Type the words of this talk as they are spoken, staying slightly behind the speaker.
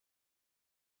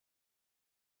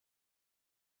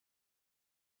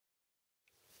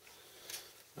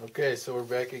Okay, so we're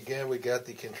back again. We got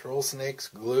the control snakes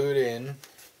glued in.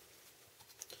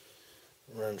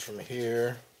 Runs from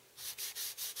here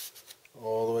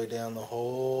all the way down the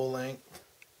whole length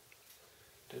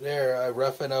to there. I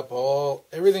roughen up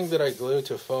everything that I glue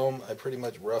to foam. I pretty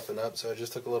much roughen up. So I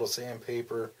just took a little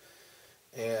sandpaper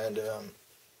and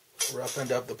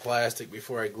roughened up the plastic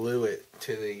before I glue it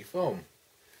to the foam.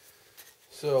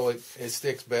 So it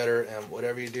sticks better, and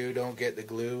whatever you do, don't get the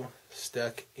glue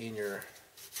stuck in your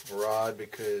rod,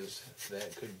 because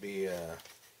that could be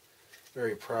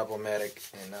very problematic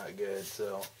and not good.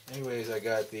 So anyways, I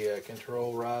got the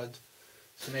control rods,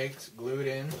 snakes glued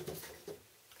in.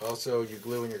 Also, you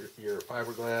glue in your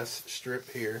fiberglass strip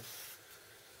here,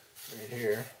 right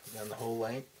here, down the whole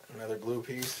length. Another glue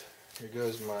piece. Here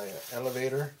goes my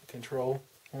elevator control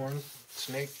horn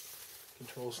snake,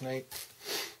 control snake,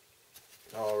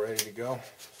 all ready to go.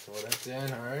 So that's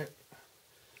in. All right.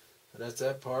 So that's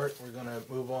that part. We're going to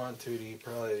move on to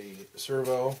probably the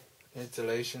servo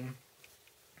installation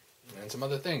and some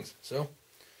other things. So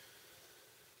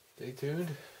stay tuned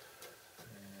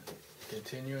and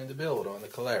continuing to build on the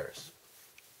Cularis.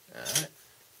 All right.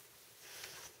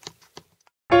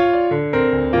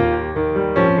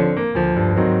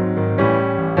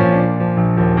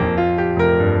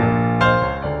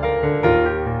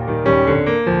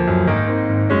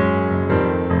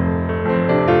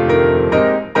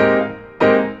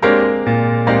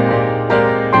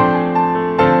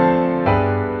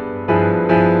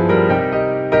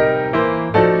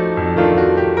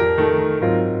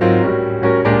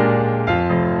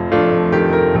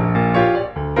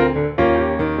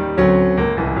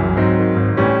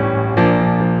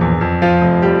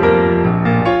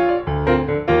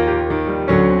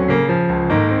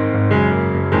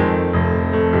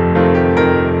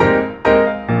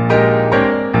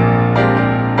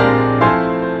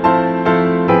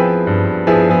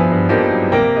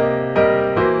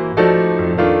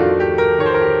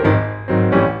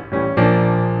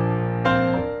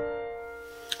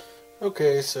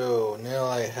 Okay, so now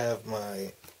I have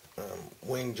my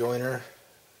wing joiner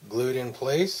glued in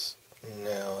place.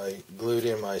 Now I glued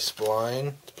in my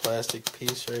spline, the plastic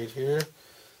piece right here,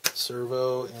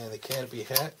 servo, and the canopy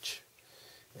hatch.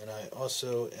 And I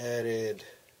also added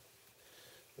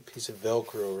a piece of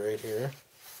Velcro right here.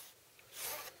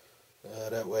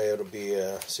 That way it'll be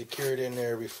secured in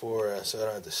there before, so I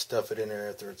don't have to stuff it in there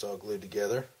after it's all glued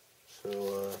together.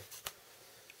 So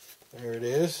there it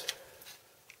is.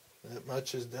 That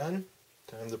much is done.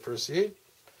 Time to proceed.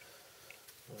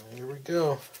 Here we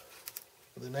go.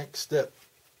 The next step.